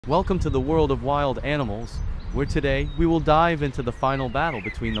Welcome to the world of wild animals, where today we will dive into the final battle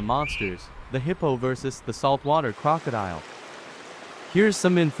between the monsters, the hippo versus the saltwater crocodile. Here's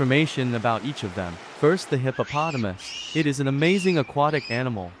some information about each of them. First, the hippopotamus. It is an amazing aquatic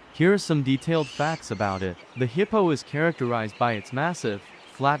animal. Here are some detailed facts about it. The hippo is characterized by its massive,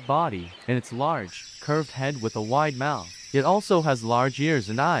 flat body, and its large, curved head with a wide mouth. It also has large ears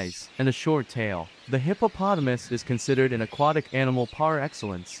and eyes, and a short tail. The hippopotamus is considered an aquatic animal par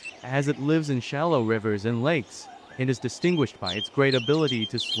excellence, as it lives in shallow rivers and lakes, and is distinguished by its great ability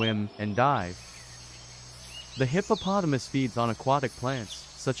to swim and dive. The hippopotamus feeds on aquatic plants,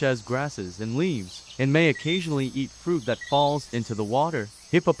 such as grasses and leaves, and may occasionally eat fruit that falls into the water.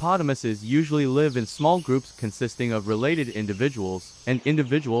 Hippopotamuses usually live in small groups consisting of related individuals, and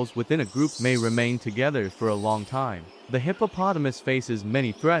individuals within a group may remain together for a long time. The hippopotamus faces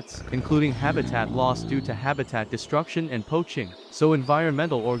many threats, including habitat loss due to habitat destruction and poaching, so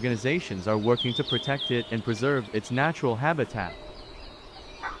environmental organizations are working to protect it and preserve its natural habitat.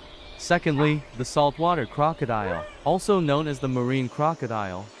 Secondly, the saltwater crocodile, also known as the marine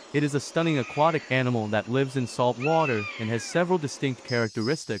crocodile. It is a stunning aquatic animal that lives in salt water and has several distinct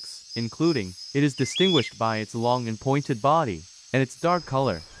characteristics, including, it is distinguished by its long and pointed body, and its dark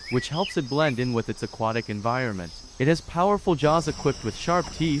color, which helps it blend in with its aquatic environment. It has powerful jaws equipped with sharp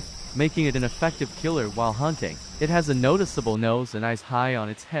teeth, making it an effective killer while hunting. It has a noticeable nose and eyes high on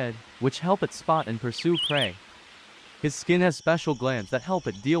its head, which help it spot and pursue prey. His skin has special glands that help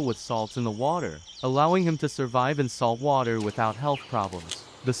it deal with salts in the water, allowing him to survive in salt water without health problems.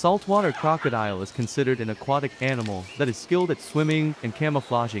 The saltwater crocodile is considered an aquatic animal that is skilled at swimming and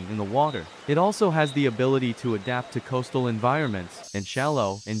camouflaging in the water. It also has the ability to adapt to coastal environments and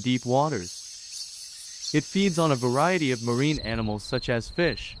shallow and deep waters. It feeds on a variety of marine animals such as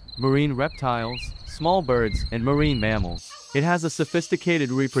fish, marine reptiles, small birds, and marine mammals. It has a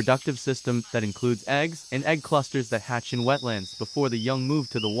sophisticated reproductive system that includes eggs and egg clusters that hatch in wetlands before the young move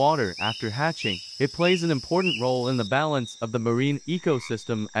to the water after hatching. It plays an important role in the balance of the marine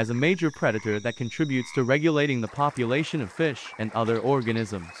ecosystem as a major predator that contributes to regulating the population of fish and other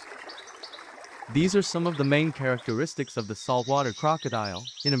organisms. These are some of the main characteristics of the saltwater crocodile,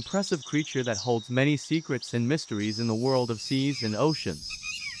 an impressive creature that holds many secrets and mysteries in the world of seas and oceans.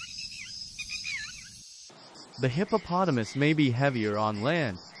 The hippopotamus may be heavier on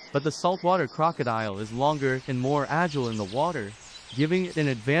land, but the saltwater crocodile is longer and more agile in the water, giving it an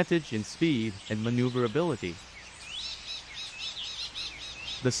advantage in speed and maneuverability.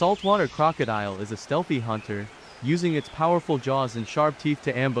 The saltwater crocodile is a stealthy hunter, using its powerful jaws and sharp teeth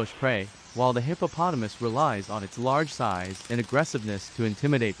to ambush prey, while the hippopotamus relies on its large size and aggressiveness to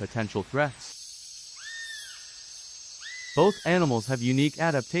intimidate potential threats. Both animals have unique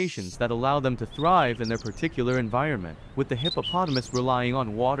adaptations that allow them to thrive in their particular environment, with the hippopotamus relying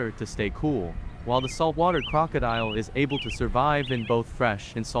on water to stay cool, while the saltwater crocodile is able to survive in both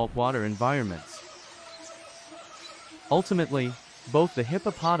fresh and saltwater environments. Ultimately, both the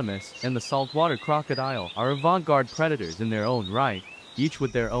hippopotamus and the saltwater crocodile are avant-garde predators in their own right, each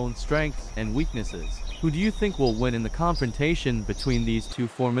with their own strengths and weaknesses. Who do you think will win in the confrontation between these two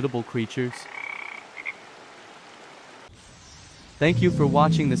formidable creatures? Thank you for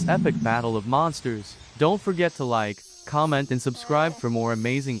watching this epic battle of monsters. Don't forget to like, comment, and subscribe for more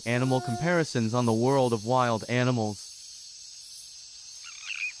amazing animal comparisons on the world of wild animals.